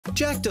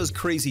Jack does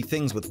crazy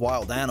things with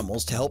wild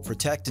animals to help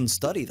protect and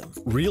study them.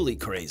 Really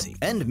crazy,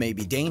 and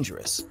maybe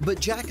dangerous. But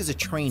Jack is a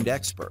trained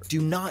expert.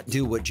 Do not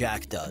do what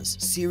Jack does.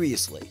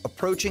 Seriously,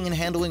 approaching and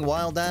handling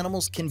wild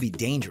animals can be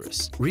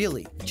dangerous.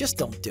 Really, just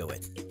don't do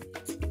it.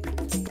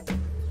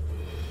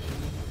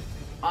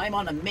 I'm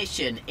on a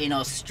mission in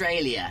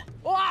Australia.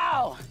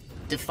 Wow!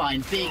 To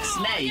find big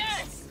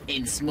snakes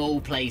in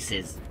small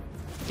places.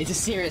 It's a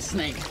serious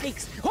snake.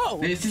 Whoa!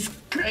 This is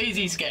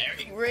crazy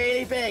scary.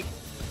 Really big.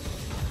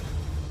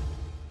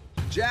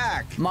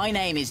 Jack! My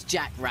name is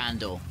Jack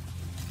Randall.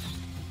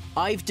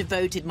 I've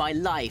devoted my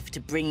life to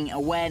bringing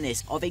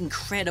awareness of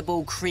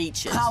incredible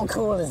creatures. How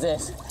cool is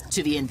this?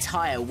 To the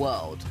entire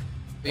world.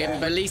 We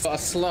have released a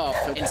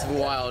sloth into the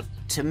wild.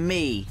 To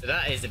me,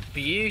 That is a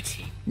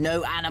beauty.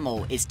 no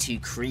animal is too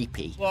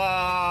creepy,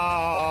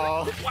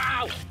 Whoa!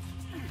 Wow!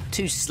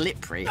 too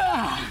slippery,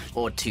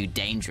 or too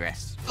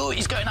dangerous. Oh,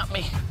 he's going up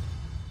me.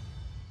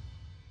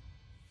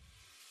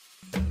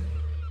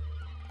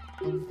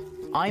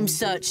 I'm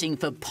searching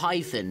for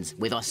pythons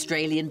with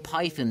Australian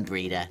python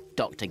breeder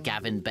Dr.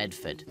 Gavin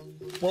Bedford.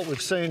 What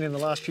we've seen in the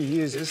last few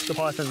years is the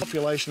python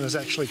population has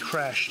actually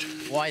crashed.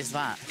 Why is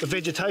that? The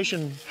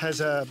vegetation has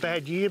a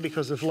bad year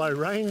because of low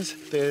rains.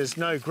 There's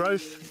no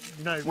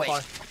growth, no Wait.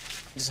 python.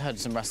 Just heard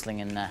some rustling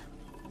in there.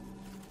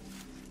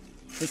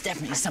 There's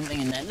definitely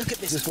something in there. Look at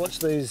this. Just watch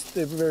these,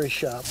 they're very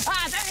sharp.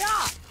 Ah, there they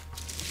are!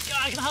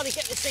 God, I can hardly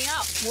get this thing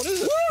out. What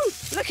is it?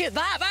 Woo! Look at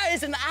that. That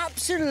is an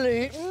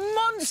absolute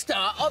monster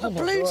of a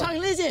blue-tongue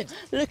lizard.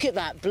 Look at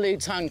that blue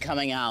tongue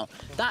coming out.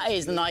 That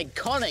is an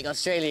iconic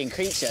Australian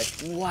creature.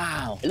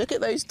 Wow. Look at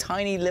those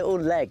tiny little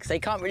legs. They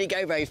can't really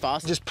go very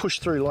fast. Just push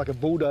through like a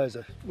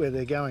bulldozer where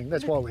they're going.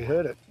 That's why we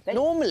heard it.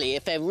 Normally,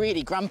 if they're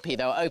really grumpy,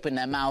 they'll open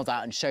their mouth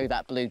out and show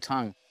that blue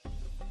tongue.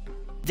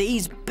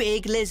 These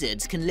big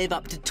lizards can live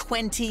up to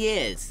 20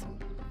 years.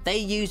 They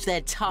use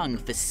their tongue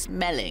for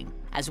smelling,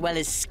 as well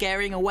as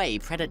scaring away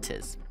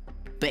predators.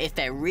 But if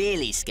they're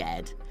really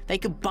scared, they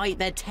could bite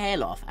their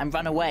tail off and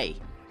run away.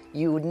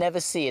 You would never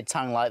see a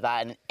tongue like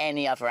that in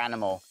any other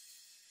animal.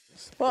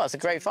 Well, it's a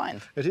great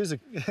find. It is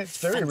it's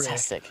very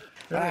Fantastic.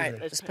 Very All right,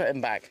 rare. let's put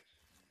him back.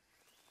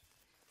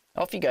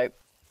 Off you go.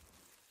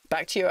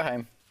 Back to your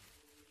home.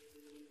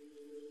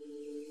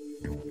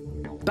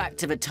 Back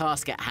to the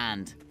task at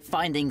hand,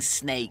 finding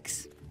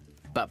snakes.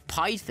 But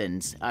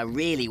pythons are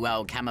really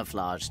well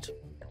camouflaged.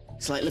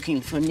 It's like looking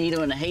for a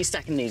needle in a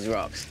haystack in these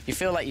rocks. You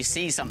feel like you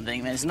see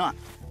something, but it's not.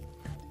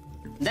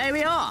 There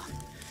we are.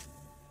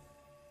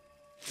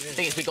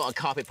 Thing is, we got a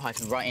carpet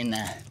python right in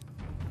there.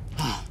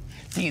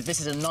 Thing is,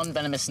 this is a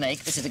non-venomous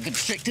snake. This is a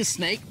constrictor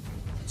snake.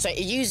 So it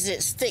uses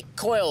its thick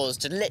coils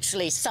to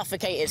literally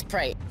suffocate its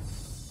prey.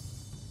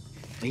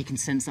 But he can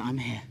sense that I'm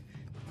here.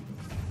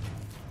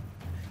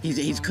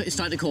 He's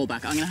started to call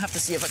back. I'm gonna have to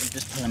see if I can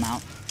just pull him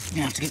out. I'm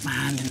gonna have to get my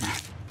hand in there.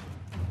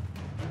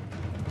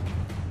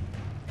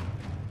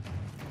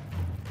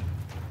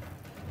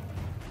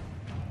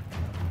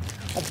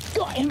 I've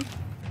got him.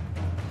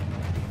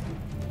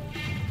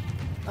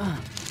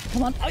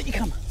 Come on, out you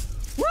come.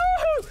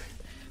 Woohoo!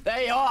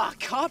 There you are,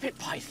 carpet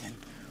python.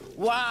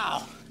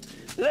 Wow,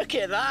 look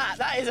at that.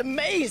 That is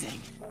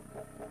amazing.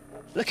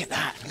 Look at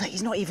that. Look,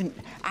 he's not even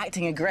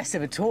acting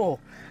aggressive at all.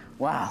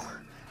 Wow.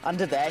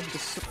 Under there,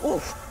 just,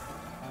 oof.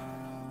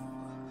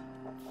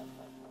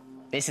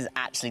 This is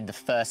actually the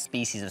first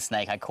species of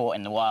snake I caught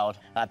in the wild.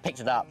 I picked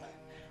it up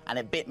and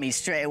it bit me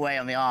straight away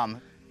on the arm.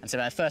 And so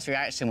my first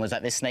reaction was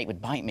that this snake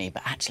would bite me,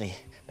 but actually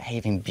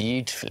behaving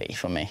beautifully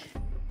for me.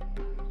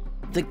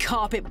 The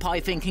carpet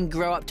python can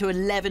grow up to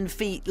 11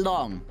 feet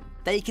long.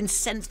 They can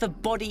sense the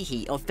body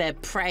heat of their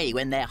prey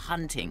when they're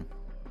hunting.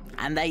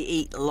 And they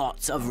eat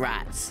lots of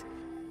rats.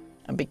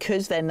 And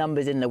because their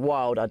numbers in the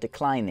wild are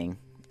declining,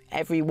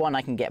 every one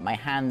I can get my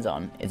hands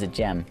on is a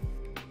gem.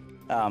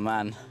 Oh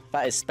man,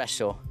 that is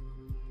special.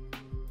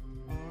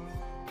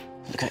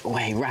 Look at the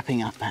way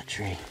wrapping up that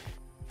tree.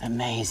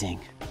 Amazing.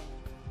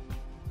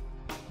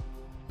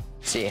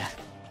 See ya.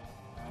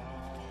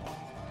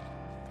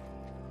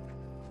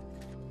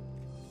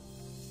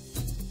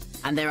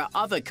 And there are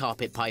other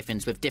carpet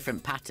pythons with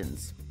different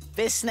patterns.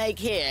 This snake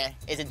here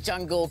is a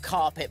jungle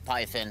carpet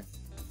python.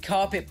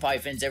 Carpet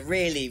pythons are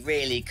really,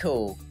 really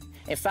cool.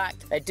 In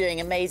fact, they're doing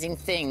amazing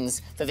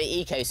things for the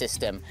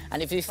ecosystem.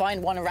 And if you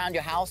find one around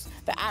your house,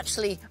 they're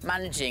actually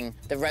managing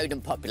the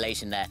rodent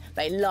population there.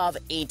 They love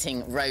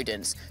eating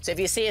rodents. So if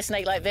you see a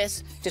snake like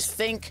this, just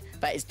think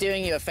that it's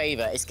doing you a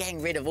favor. It's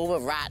getting rid of all the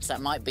rats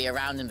that might be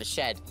around in the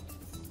shed.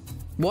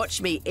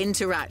 Watch me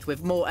interact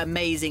with more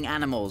amazing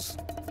animals.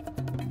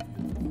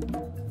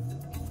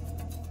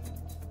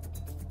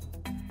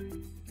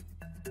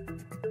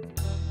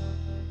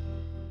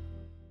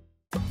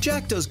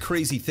 Jack does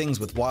crazy things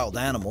with wild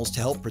animals to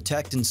help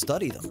protect and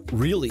study them.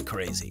 Really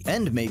crazy,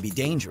 and maybe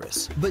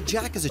dangerous. But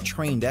Jack is a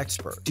trained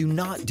expert. Do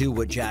not do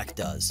what Jack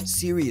does.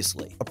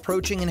 Seriously,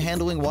 approaching and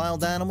handling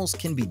wild animals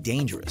can be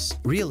dangerous.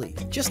 Really,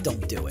 just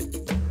don't do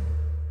it.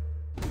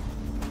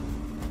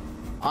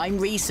 I'm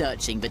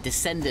researching the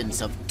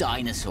descendants of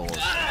dinosaurs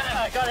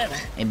I got him.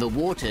 in the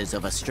waters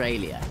of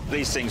Australia.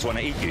 These things want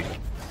to eat you.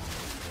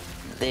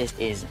 This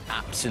is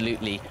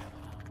absolutely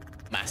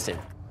massive.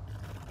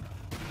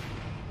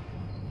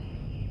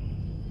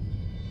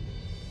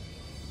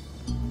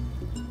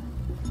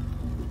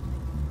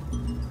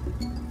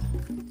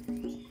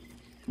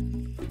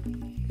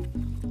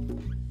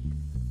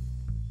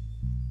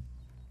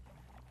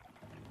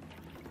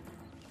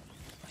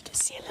 I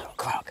just see a little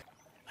croc.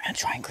 I'm gonna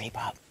try and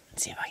creep up and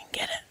see if I can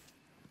get it.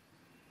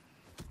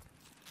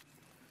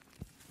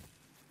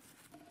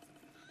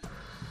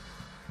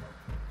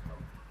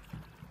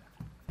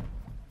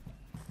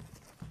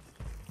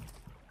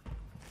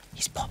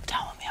 He's popped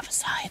out on the other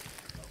side.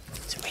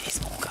 It's a really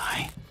small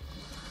guy.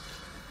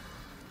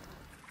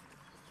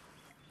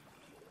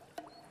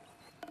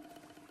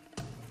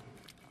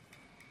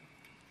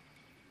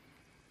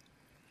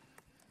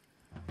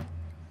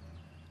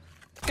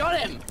 Got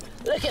him!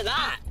 Look at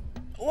that!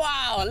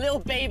 Wow, a little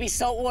baby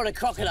saltwater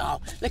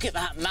crocodile. Look at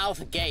that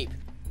mouth agape.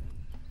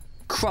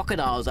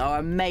 Crocodiles are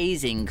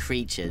amazing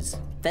creatures.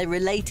 They're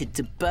related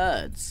to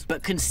birds,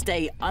 but can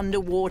stay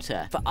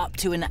underwater for up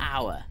to an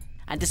hour.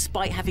 And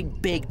despite having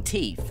big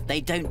teeth,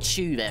 they don't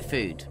chew their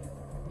food.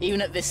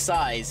 Even at this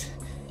size,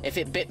 if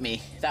it bit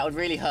me, that would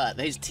really hurt.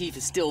 Those teeth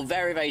are still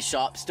very, very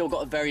sharp, still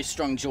got a very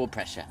strong jaw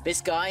pressure.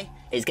 This guy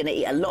is gonna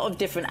eat a lot of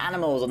different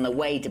animals on the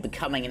way to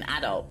becoming an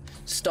adult,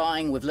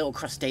 starting with little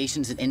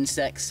crustaceans and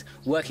insects,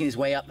 working his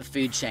way up the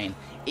food chain,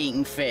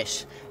 eating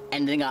fish,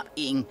 ending up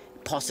eating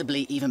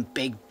possibly even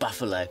big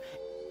buffalo.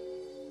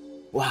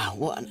 Wow,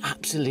 what an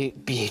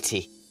absolute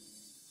beauty.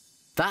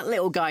 That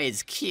little guy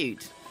is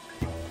cute.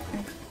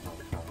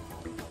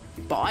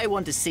 But I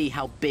want to see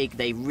how big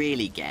they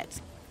really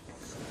get.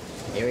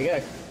 Here we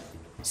go.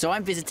 So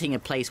I'm visiting a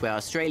place where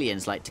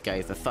Australians like to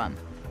go for fun.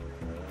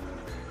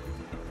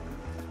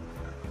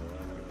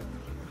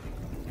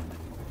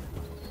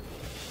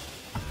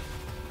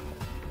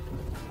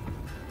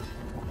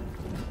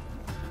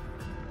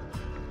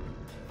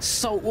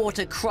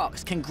 Saltwater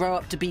crocs can grow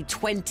up to be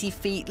 20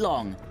 feet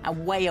long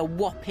and weigh a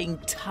whopping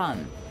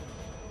ton.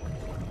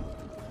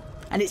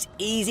 And it's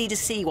easy to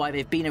see why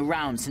they've been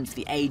around since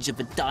the age of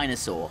the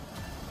dinosaur.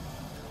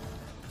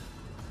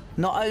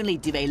 Not only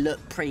do they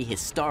look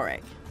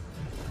prehistoric,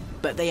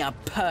 but they are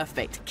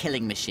perfect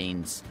killing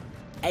machines,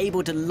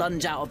 able to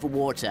lunge out of the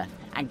water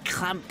and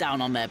clamp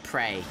down on their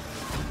prey.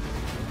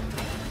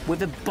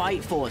 With a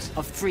bite force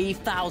of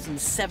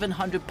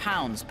 3,700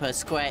 pounds per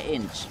square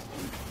inch,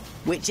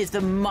 which is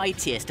the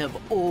mightiest of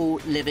all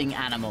living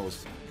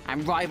animals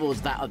and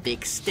rivals that of the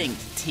extinct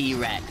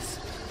T-Rex.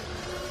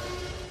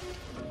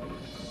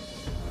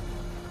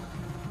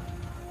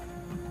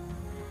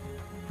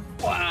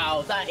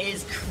 Wow, that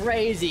is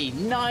crazy.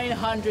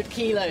 900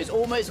 kilos,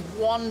 almost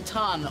 1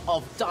 ton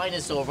of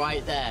dinosaur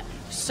right there.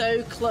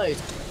 So close.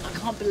 I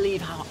can't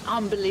believe how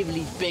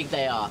unbelievably big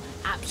they are.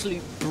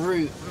 Absolute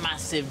brute,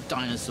 massive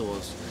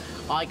dinosaurs.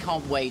 I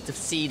can't wait to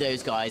see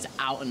those guys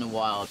out in the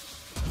wild.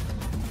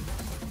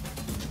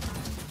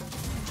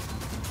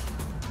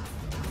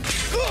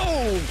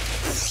 Oh!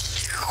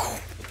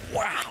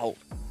 Wow.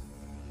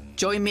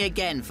 Join me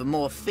again for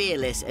more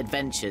fearless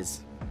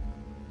adventures.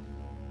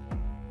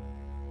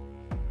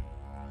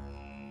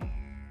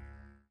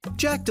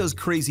 Jack does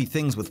crazy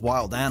things with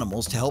wild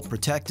animals to help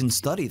protect and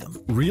study them.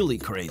 Really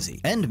crazy,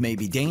 and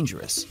maybe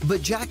dangerous.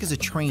 But Jack is a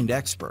trained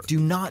expert.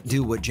 Do not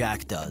do what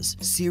Jack does.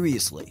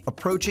 Seriously,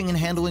 approaching and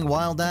handling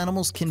wild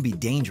animals can be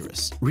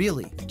dangerous.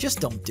 Really,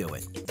 just don't do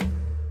it.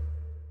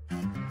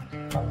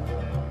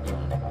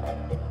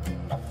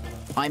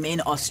 I'm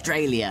in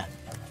Australia.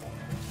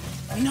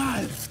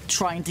 No!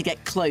 Trying to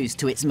get close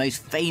to its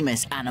most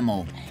famous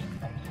animal,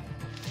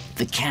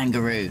 the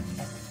kangaroo.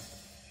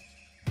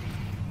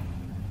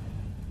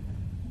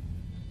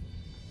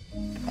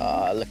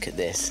 Oh, look at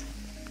this.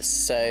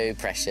 So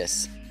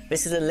precious.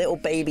 This is a little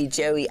baby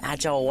Joey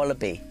agile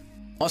wallaby.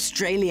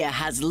 Australia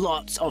has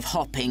lots of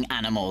hopping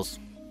animals.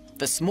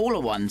 The smaller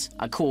ones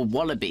are called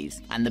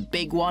wallabies, and the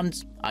big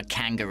ones are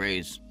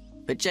kangaroos.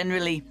 But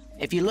generally,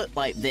 if you look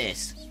like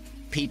this,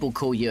 people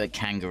call you a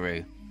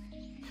kangaroo.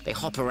 They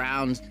hop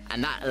around,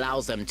 and that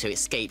allows them to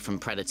escape from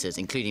predators,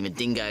 including the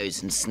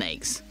dingoes and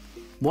snakes.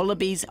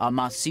 Wallabies are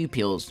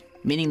marsupials,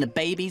 meaning the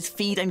babies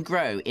feed and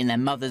grow in their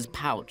mother's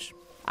pouch.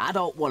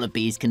 Adult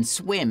wallabies can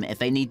swim if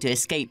they need to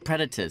escape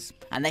predators,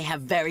 and they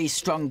have very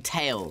strong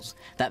tails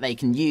that they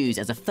can use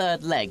as a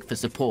third leg for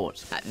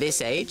support. At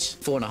this age,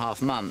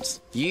 4.5 months,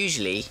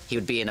 usually he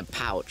would be in a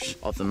pouch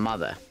of the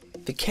mother.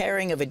 The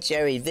caring of a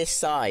Joey this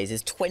size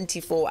is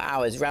 24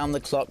 hours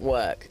round-the-clock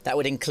work. That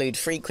would include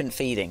frequent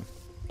feeding.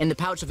 In the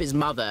pouch of his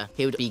mother,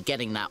 he would be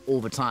getting that all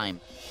the time.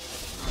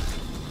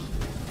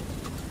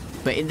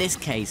 But in this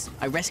case,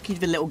 I rescued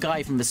the little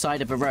guy from the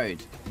side of the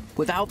road.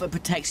 Without the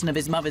protection of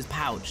his mother's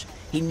pouch,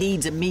 he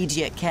needs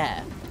immediate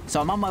care.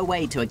 So I'm on my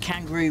way to a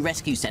kangaroo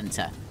rescue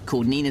centre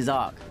called Nina's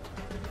Ark.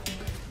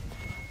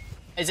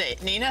 Is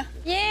it Nina?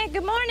 Yeah,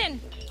 good morning.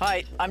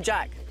 Hi, I'm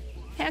Jack.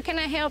 How can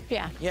I help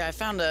you? Yeah, I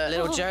found a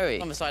little Joey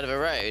on the side of a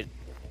road.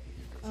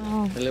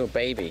 Oh. A little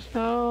baby.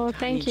 Oh,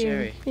 thank you.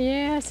 Joey.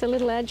 Yes, a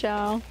little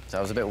agile. So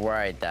I was a bit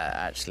worried that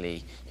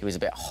actually he was a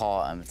bit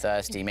hot and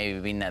thirsty. Maybe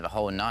we'd been there the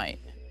whole night.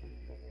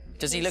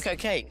 Does he look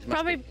okay?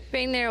 Probably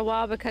been there a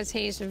while because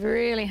he's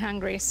really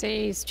hungry.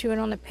 See, he's chewing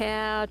on the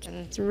pouch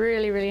and it's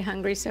really, really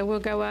hungry. So we'll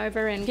go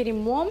over and get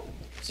him warm.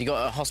 So you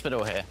got a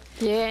hospital here?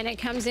 Yeah, and it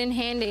comes in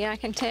handy, I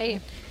can tell you.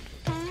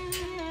 I'm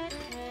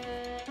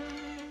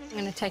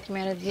going to take him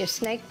out of your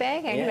snake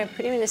bag. I'm going to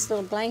put him in this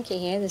little blanket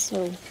here, this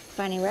little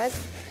bunny rug.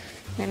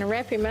 I'm going to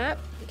wrap him up.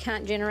 He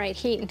can't generate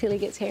heat until he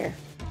gets hair.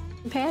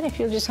 Pat, if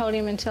you'll just hold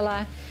him until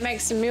I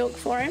make some milk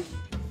for him.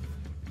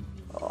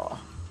 Oh,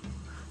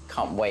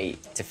 can't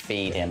wait to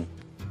feed him.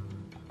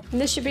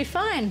 This should be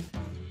fine.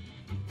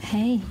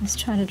 Hey, let's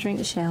try to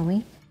drink, shall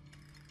we?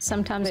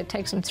 Sometimes it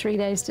takes him 3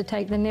 days to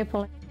take the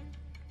nipple.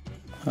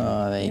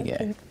 Oh, there you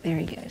go. There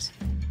he goes.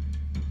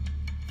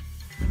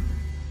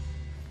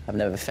 I've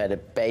never fed a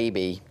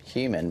baby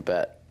human,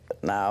 but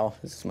now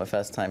this is my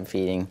first time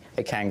feeding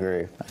a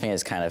kangaroo. I think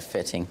it's kind of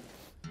fitting.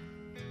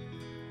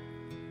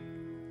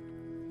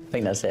 I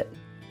think that's it.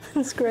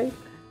 That's great.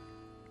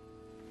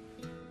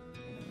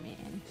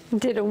 Man,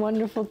 did a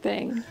wonderful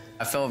thing.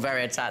 I feel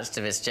very attached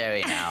to this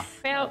Joey now.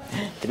 Well,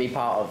 to be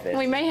part of this.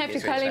 we may have to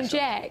is call really him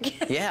special.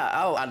 Jack.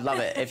 Yeah, oh, I'd love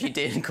it if you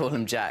did call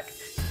him Jack.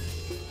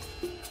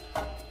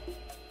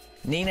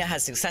 Nina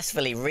has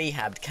successfully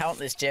rehabbed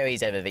countless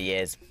Joeys over the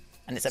years,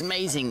 and it's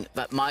amazing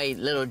that my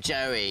little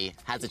Joey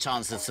has a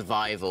chance of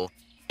survival.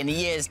 In a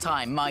year's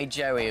time, my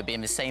Joey will be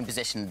in the same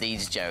position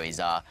these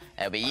Joeys are.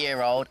 They'll be a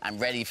year old and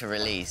ready for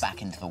release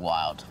back into the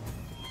wild.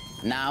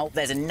 Now,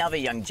 there's another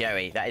young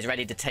Joey that is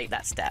ready to take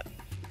that step.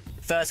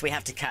 First, we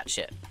have to catch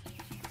it.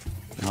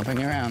 I'll bring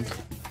it around.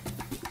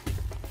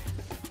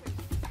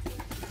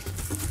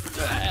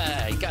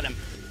 Got him.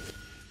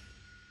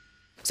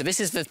 So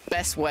this is the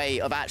best way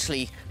of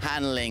actually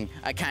handling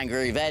a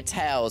kangaroo. Their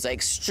tails are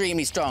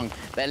extremely strong.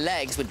 Their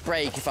legs would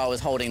break if I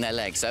was holding their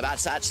legs. So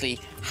that's actually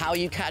how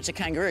you catch a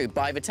kangaroo,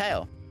 by the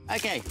tail.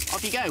 Okay,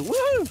 off you go,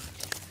 woo!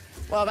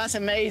 Well, that's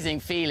an amazing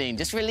feeling,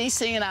 just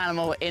releasing an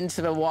animal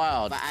into the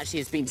wild that actually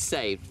has been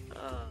saved.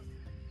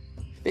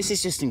 This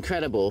is just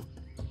incredible.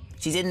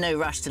 She's in no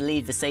rush to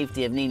leave the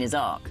safety of Nina's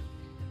ark.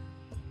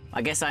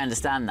 I guess I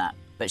understand that,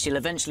 but she'll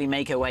eventually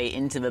make her way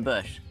into the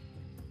bush.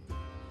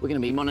 We're going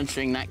to be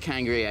monitoring that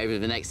kangaroo over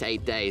the next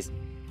 8 days,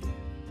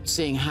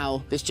 seeing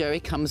how this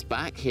Joey comes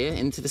back here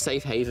into the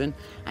safe haven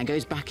and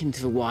goes back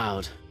into the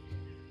wild.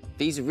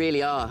 These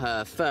really are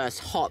her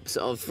first hops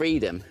of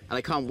freedom, and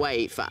I can't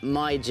wait for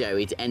my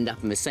Joey to end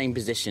up in the same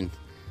position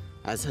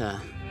as her.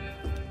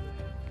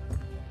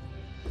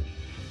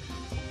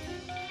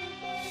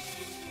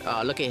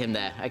 Oh, look at him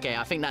there. Okay,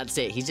 I think that's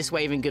it. He's just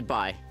waving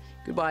goodbye.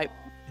 Goodbye.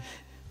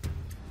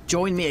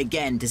 Join me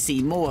again to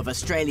see more of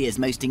Australia's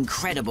most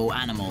incredible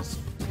animals.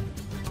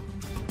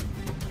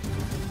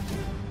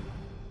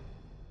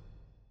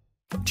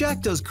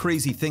 Jack does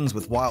crazy things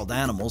with wild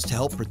animals to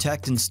help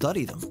protect and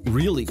study them.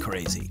 Really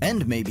crazy,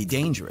 and maybe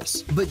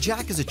dangerous. But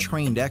Jack is a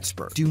trained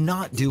expert. Do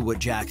not do what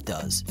Jack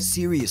does.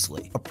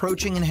 Seriously,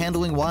 approaching and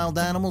handling wild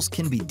animals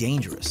can be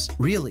dangerous.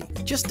 Really,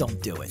 just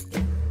don't do it.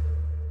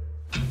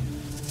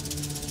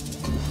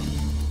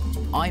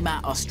 I'm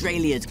at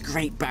Australia's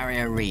Great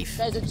Barrier Reef.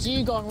 There's a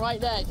dugong right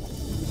there.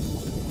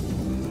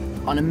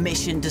 On a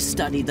mission to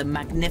study the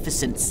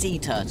magnificent sea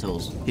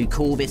turtles who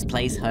call this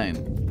place home.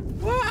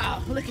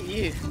 Wow, look at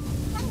you.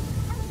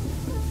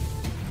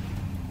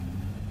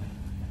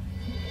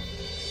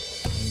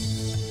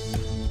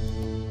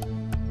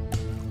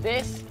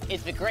 This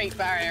is the Great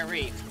Barrier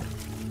Reef.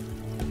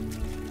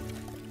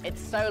 It's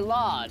so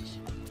large,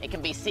 it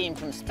can be seen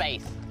from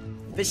space.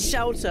 The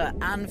shelter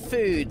and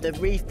food the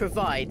reef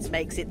provides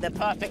Makes it the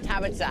perfect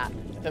habitat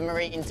for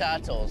marine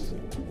turtles.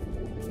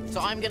 So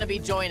I'm going to be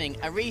joining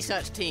a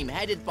research team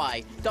headed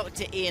by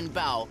Dr. Ian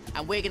Bell,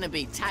 and we're going to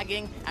be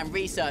tagging and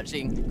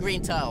researching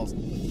green turtles.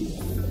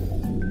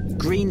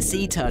 Green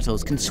sea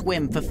turtles can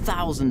swim for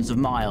thousands of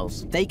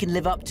miles. They can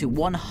live up to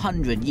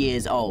 100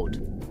 years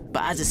old.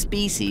 But as a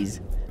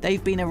species,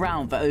 they've been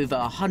around for over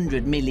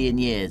 100 million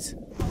years.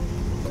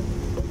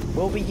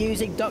 We'll be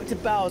using Dr.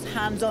 Bell's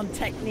hands-on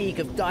technique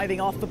of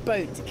diving off the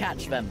boat to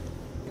catch them.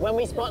 When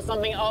we spot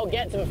something, I'll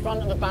get to the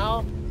front of the bow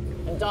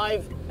and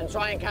dive and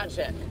try and catch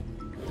it.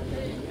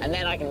 And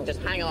then I can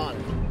just hang on.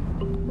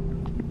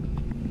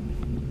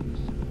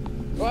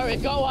 Right,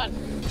 we've got one.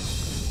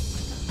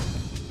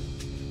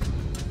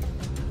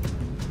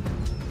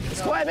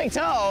 It's quite a big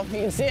turtle,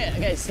 you can see it.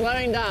 Okay,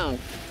 slowing down.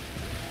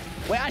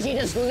 We're actually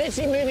just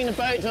literally moving the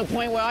boat to a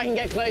point where I can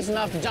get close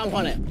enough to jump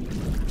on it.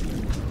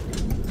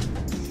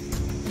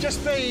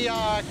 Just be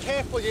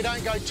careful you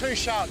don't go too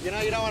sharp, you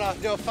know, you don't want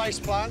to do a face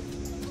plant.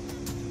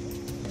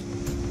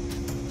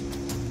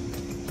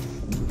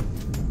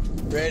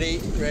 Ready,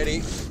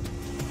 ready.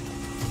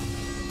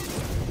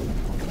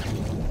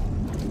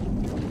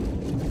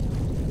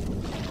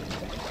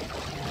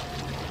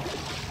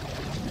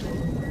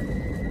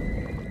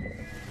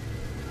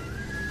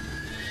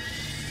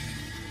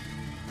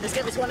 Let's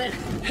get this one in.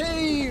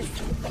 Heave!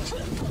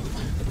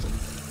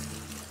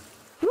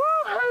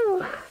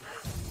 Woo-hoo!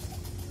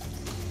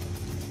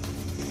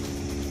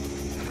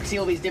 See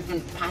all these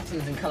different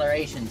patterns and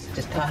colorations,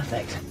 just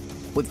perfect.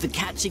 With the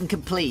catching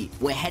complete,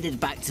 we're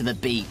headed back to the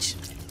beach.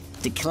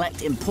 to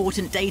collect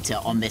important data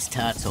on this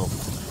turtle.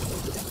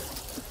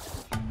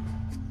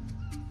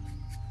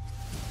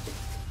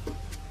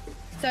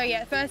 So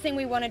yeah, first thing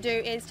we want to do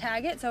is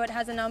tag it so it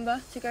has a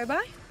number to go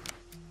by.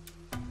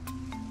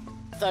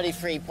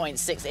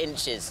 33.6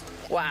 inches.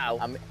 Wow,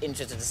 I'm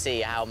interested to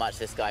see how much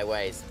this guy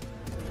weighs.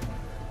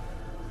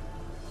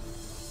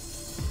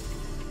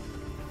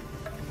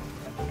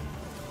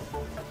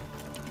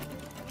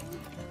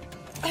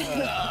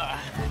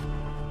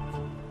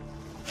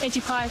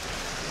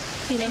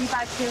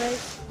 $85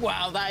 kilos.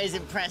 Wow, that is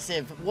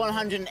impressive.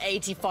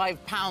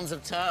 185 pounds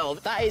of turtle.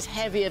 That is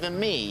heavier than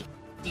me.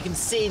 You can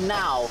see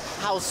now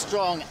how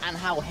strong and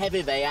how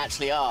heavy they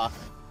actually are.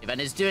 And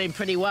it's doing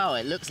pretty well,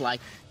 it looks like.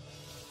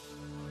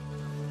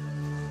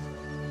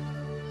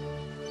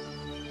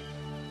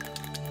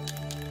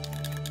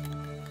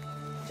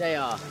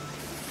 JR.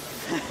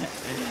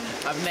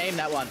 I've named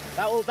that one.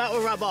 That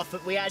will rub off,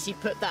 but we actually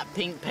put that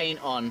pink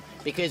paint on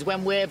because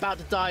when we're about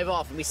to dive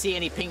off and we see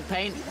any pink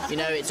paint, you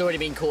know, it's already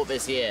been caught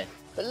this year.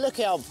 But look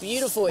how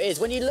beautiful it is.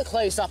 When you look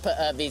close up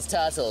at these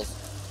turtles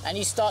and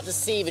you start to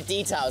see the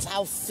details,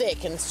 how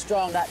thick and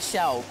strong that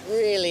shell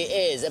really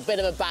is. A bit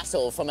of a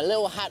battle from a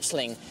little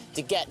hatchling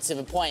to get to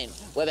the point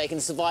where they can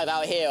survive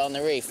out here on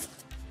the reef.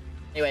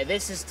 Anyway,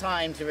 this is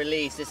time to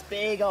release this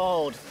big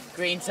old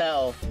green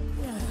turtle.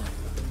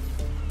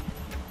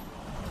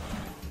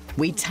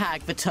 We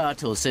tag the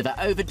turtles so that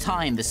over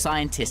time the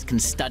scientists can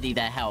study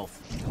their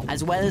health,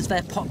 as well as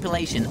their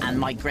population and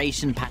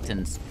migration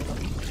patterns.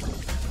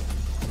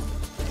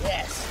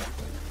 Yes.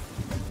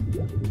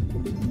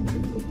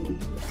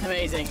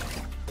 Amazing.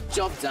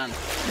 Job done.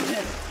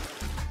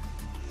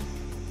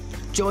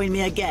 Join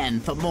me again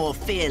for more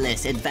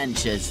fearless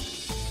adventures.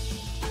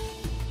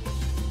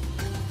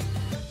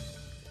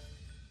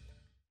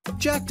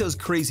 Jack does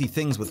crazy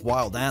things with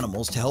wild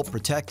animals to help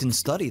protect and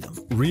study them.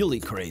 Really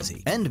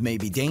crazy, and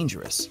maybe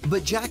dangerous.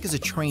 But Jack is a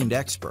trained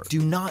expert.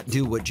 Do not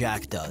do what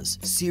Jack does.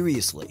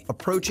 Seriously,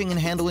 approaching and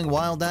handling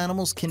wild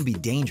animals can be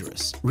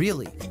dangerous.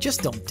 Really,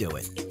 just don't do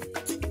it.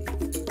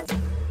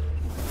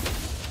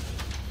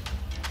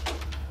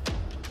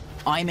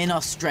 I'm in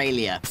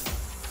Australia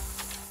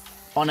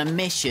on a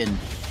mission.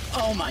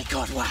 Oh my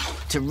God, wow.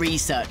 To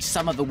research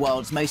some of the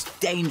world's most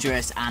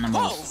dangerous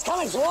animals. Oh, it's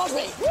coming towards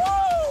me.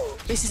 Woo!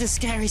 This is a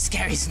scary,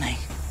 scary snake.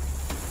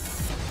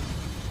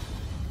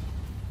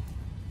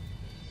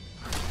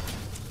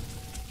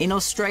 In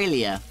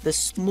Australia, the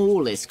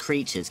smallest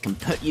creatures can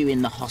put you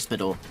in the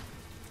hospital.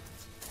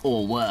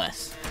 Or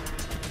worse.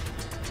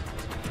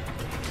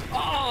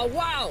 Oh,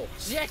 wow.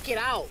 Check it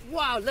out.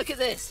 Wow, look at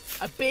this.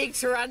 A big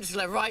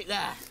tarantula right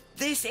there.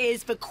 This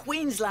is the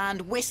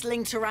Queensland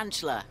whistling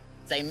tarantula.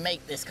 They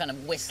make this kind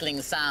of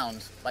whistling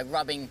sound by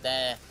rubbing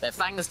their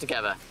fangs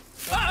together.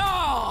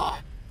 Oh!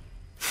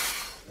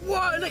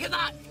 Whoa, look at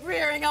that,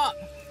 rearing up.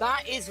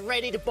 That is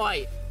ready to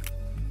bite.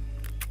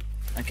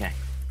 Okay.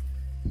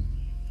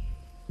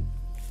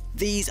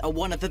 These are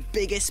one of the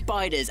biggest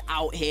spiders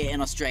out here in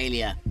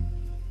Australia.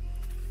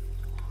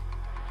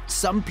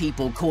 Some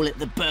people call it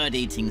the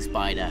bird-eating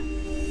spider.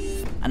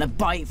 And a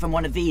bite from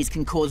one of these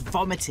can cause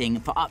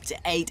vomiting for up to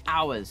 8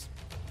 hours.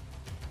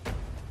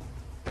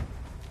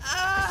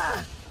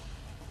 Ah!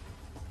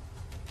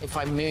 If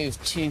I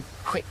move too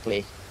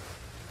quickly,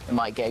 it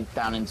might go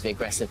down into the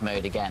aggressive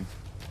mode again.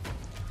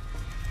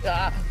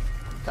 Ah!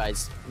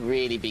 Guys,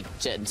 really be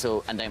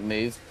gentle and don't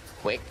move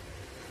quick,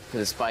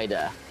 because the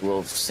spider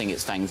will sink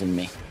its fangs in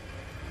me.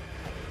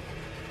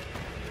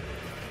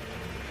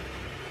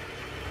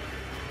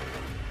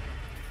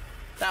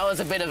 That was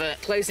a bit of a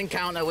close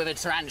encounter with a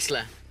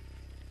tarantula.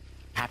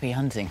 Happy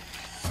hunting.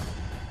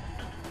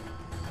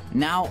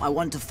 Now I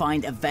want to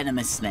find a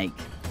venomous snake.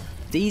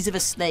 These are the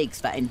snakes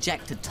that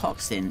inject a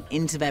toxin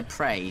into their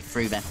prey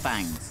through their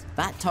fangs.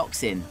 That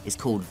toxin is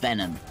called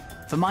venom.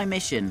 For my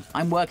mission,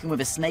 I'm working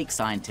with a snake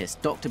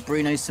scientist, Dr.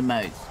 Bruno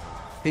Simoes,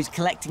 who's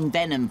collecting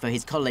venom for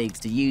his colleagues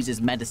to use as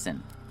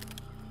medicine.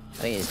 I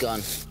think he's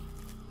gone.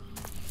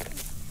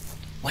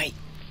 Wait,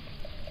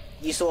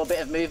 you saw a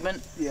bit of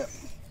movement? Yeah.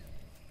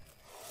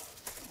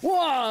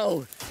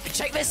 Whoa!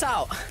 Check this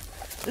out!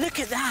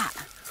 Look at that!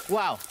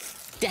 Wow,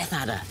 death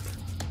adder.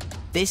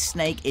 This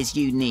snake is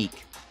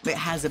unique. It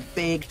has a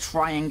big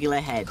triangular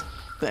head,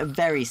 but a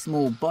very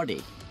small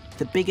body.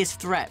 The biggest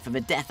threat for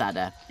the death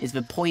adder is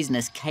the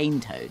poisonous cane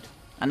toad.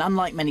 And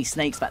unlike many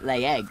snakes that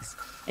lay eggs,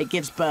 it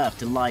gives birth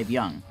to live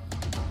young.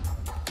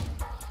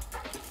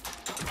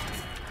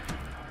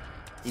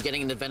 You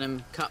getting the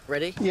venom cup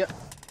ready? Yep.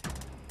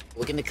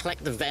 We're going to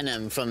collect the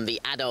venom from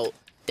the adult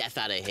death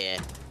adder here.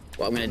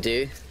 What I'm going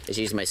to do is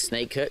use my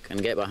snake hook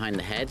and get behind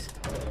the head.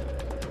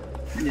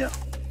 Yeah.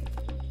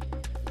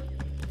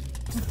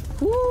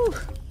 Woo!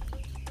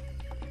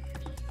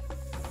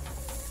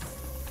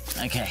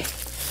 Okay,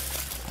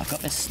 I've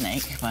got this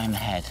snake behind the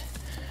head.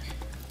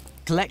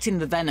 Collecting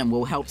the venom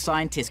will help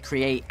scientists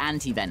create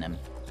anti-venom,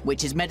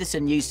 which is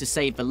medicine used to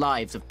save the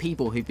lives of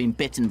people who've been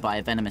bitten by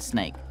a venomous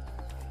snake.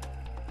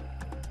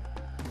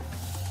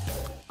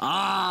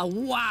 Ah,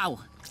 wow!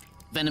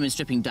 Venom is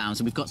dripping down,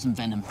 so we've got some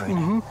venom,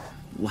 Bruno.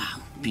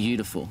 Wow,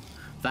 beautiful.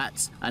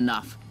 That's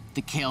enough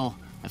to kill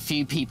a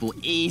few people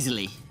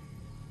easily.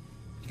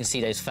 You can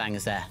see those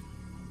fangs there.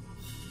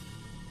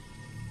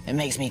 It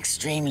makes me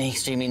extremely,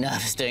 extremely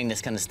nervous doing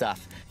this kind of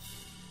stuff.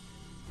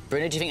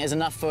 Bruno, do you think there's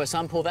enough for a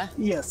sample there?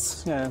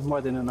 Yes, yeah,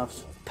 more than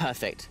enough.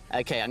 Perfect.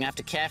 Okay, I'm gonna have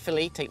to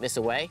carefully take this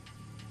away.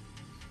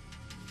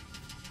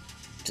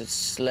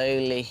 Just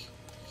slowly.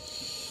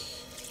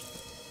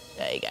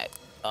 There you go.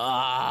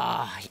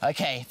 Ah,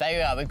 okay, there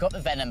we are. We've got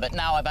the venom, but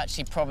now I've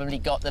actually probably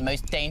got the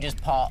most dangerous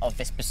part of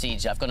this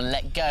procedure. I've got to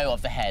let go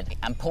of the head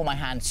and pull my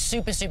hand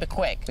super, super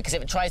quick, because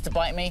if it tries to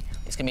bite me,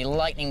 it's gonna be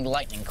lightning,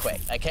 lightning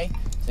quick, okay?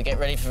 So get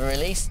ready for the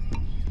release.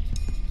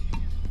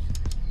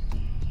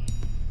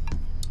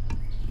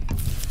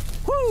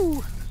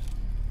 Woo!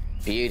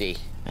 Beauty.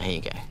 There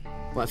you go.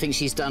 Well, I think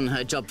she's done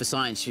her job for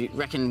science. You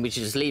reckon we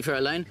should just leave her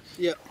alone?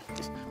 Yeah.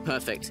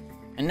 Perfect.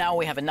 And now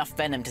we have enough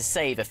venom to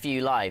save a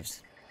few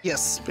lives.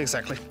 Yes,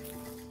 exactly.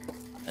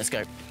 Let's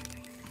go.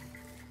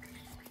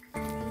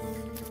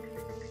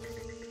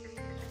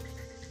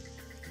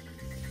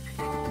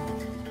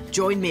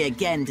 Join me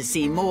again to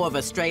see more of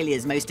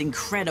Australia's most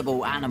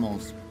incredible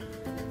animals.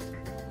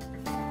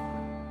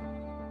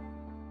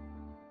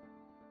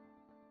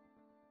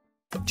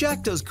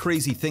 Jack does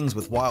crazy things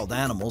with wild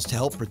animals to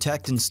help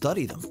protect and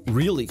study them.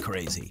 Really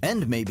crazy,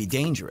 and maybe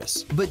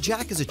dangerous. But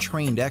Jack is a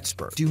trained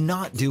expert. Do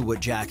not do what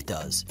Jack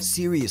does.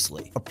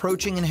 Seriously,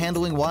 approaching and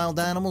handling wild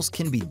animals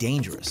can be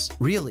dangerous.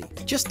 Really,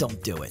 just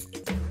don't do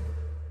it.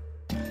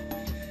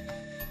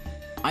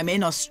 I'm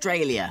in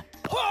Australia.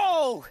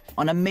 Whoa!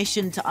 On a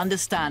mission to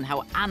understand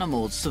how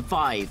animals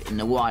survive in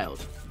the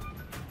wild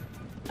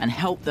and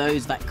help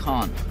those that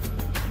can't.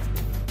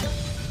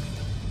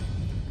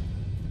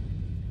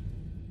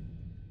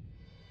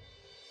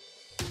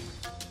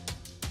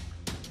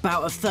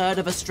 About a third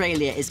of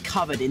Australia is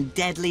covered in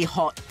deadly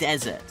hot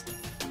desert.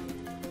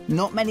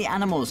 Not many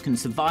animals can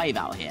survive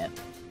out here,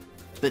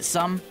 but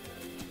some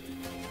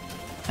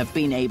have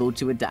been able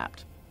to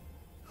adapt.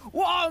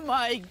 Wow,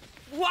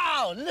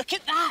 look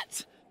at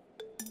that!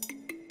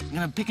 I'm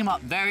gonna pick him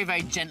up very,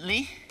 very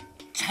gently.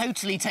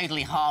 Totally,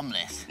 totally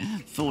harmless.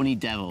 Thorny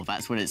devil,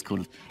 that's what it's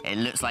called. It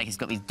looks like it's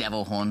got these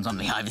devil horns on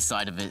the either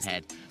side of its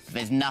head.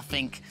 There's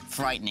nothing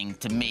frightening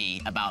to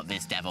me about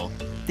this devil.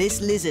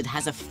 This lizard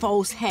has a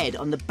false head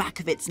on the back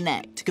of its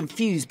neck to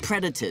confuse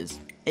predators.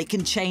 It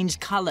can change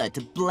color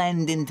to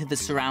blend into the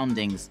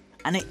surroundings,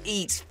 and it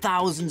eats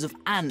thousands of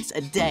ants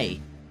a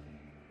day.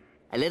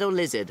 A little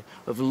lizard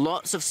with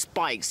lots of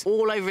spikes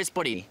all over its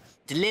body.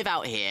 To live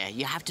out here,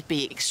 you have to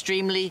be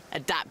extremely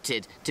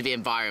adapted to the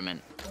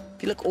environment.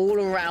 If you look all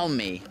around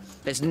me,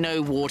 there's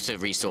no water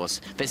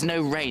resource, there's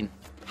no rain.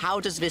 How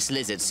does this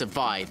lizard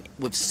survive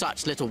with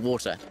such little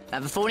water? Now,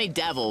 the thorny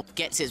devil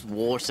gets its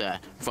water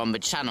from the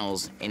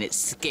channels in its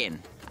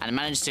skin and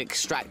manages to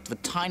extract the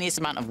tiniest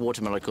amount of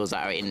water molecules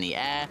that are in the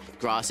air,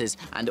 grasses,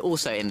 and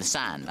also in the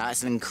sand.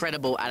 That's an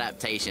incredible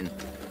adaptation.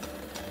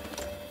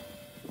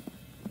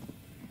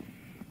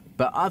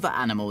 But other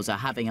animals are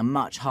having a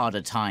much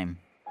harder time.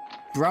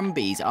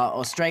 Brumbies are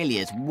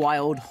Australia's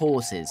wild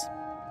horses.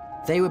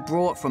 They were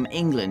brought from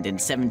England in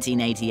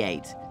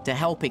 1788 to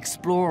help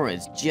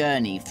explorers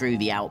journey through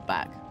the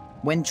outback.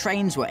 When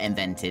trains were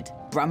invented,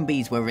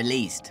 Brumbies were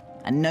released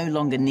and no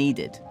longer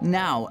needed.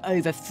 Now,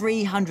 over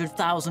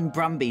 300,000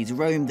 Brumbies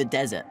roam the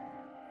desert.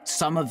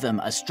 Some of them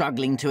are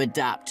struggling to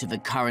adapt to the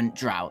current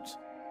drought.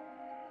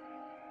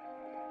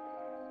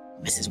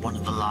 This is one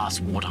of the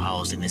last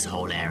waterholes in this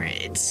whole area.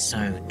 It's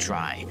so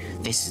dry.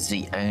 This is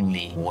the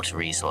only water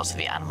resource for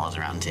the animals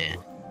around here.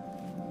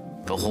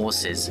 The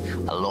horses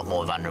are a lot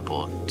more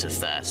vulnerable to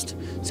thirst,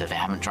 so if they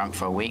haven't drunk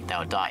for a week,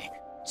 they'll die.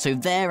 So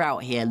they're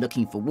out here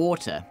looking for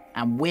water,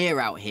 and we're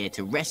out here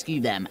to rescue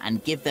them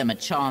and give them a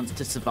chance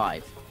to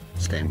survive.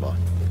 Stand by.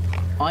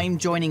 I'm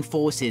joining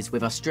forces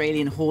with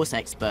Australian horse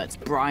experts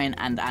Brian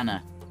and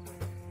Anna.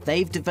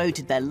 They've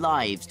devoted their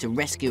lives to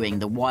rescuing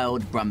the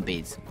wild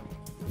Brumbies.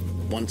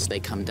 Once they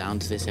come down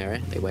to this area,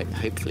 they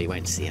hopefully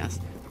won't see us.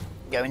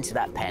 Go into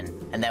that pen,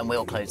 and then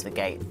we'll close the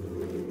gate.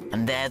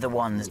 And they're the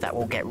ones that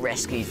will get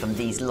rescued from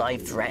these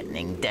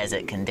life-threatening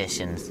desert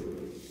conditions.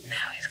 Now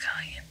he's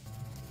coming in.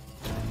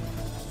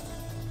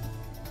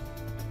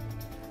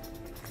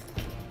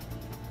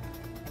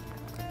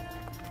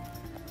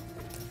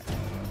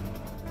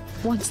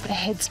 Once their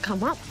heads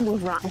come up, we'll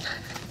run.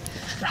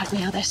 Right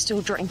now they're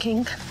still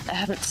drinking. They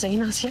haven't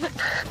seen us yet.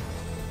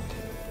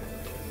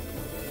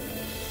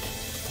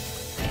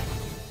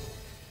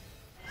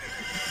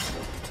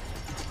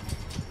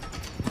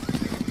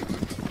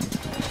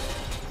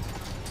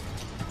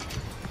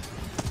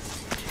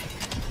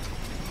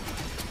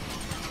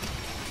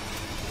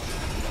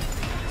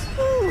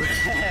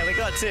 We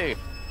got two.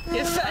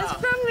 Your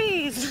first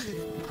Brumbies!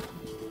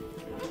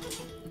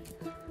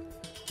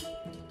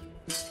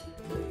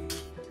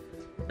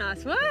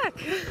 Nice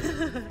work!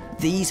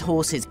 These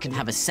horses can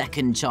have a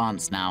second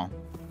chance now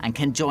and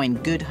can join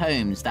good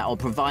homes that will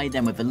provide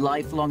them with a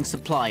lifelong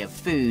supply of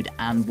food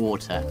and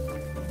water.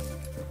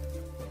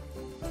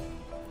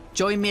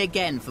 Join me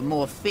again for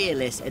more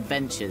fearless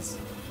adventures.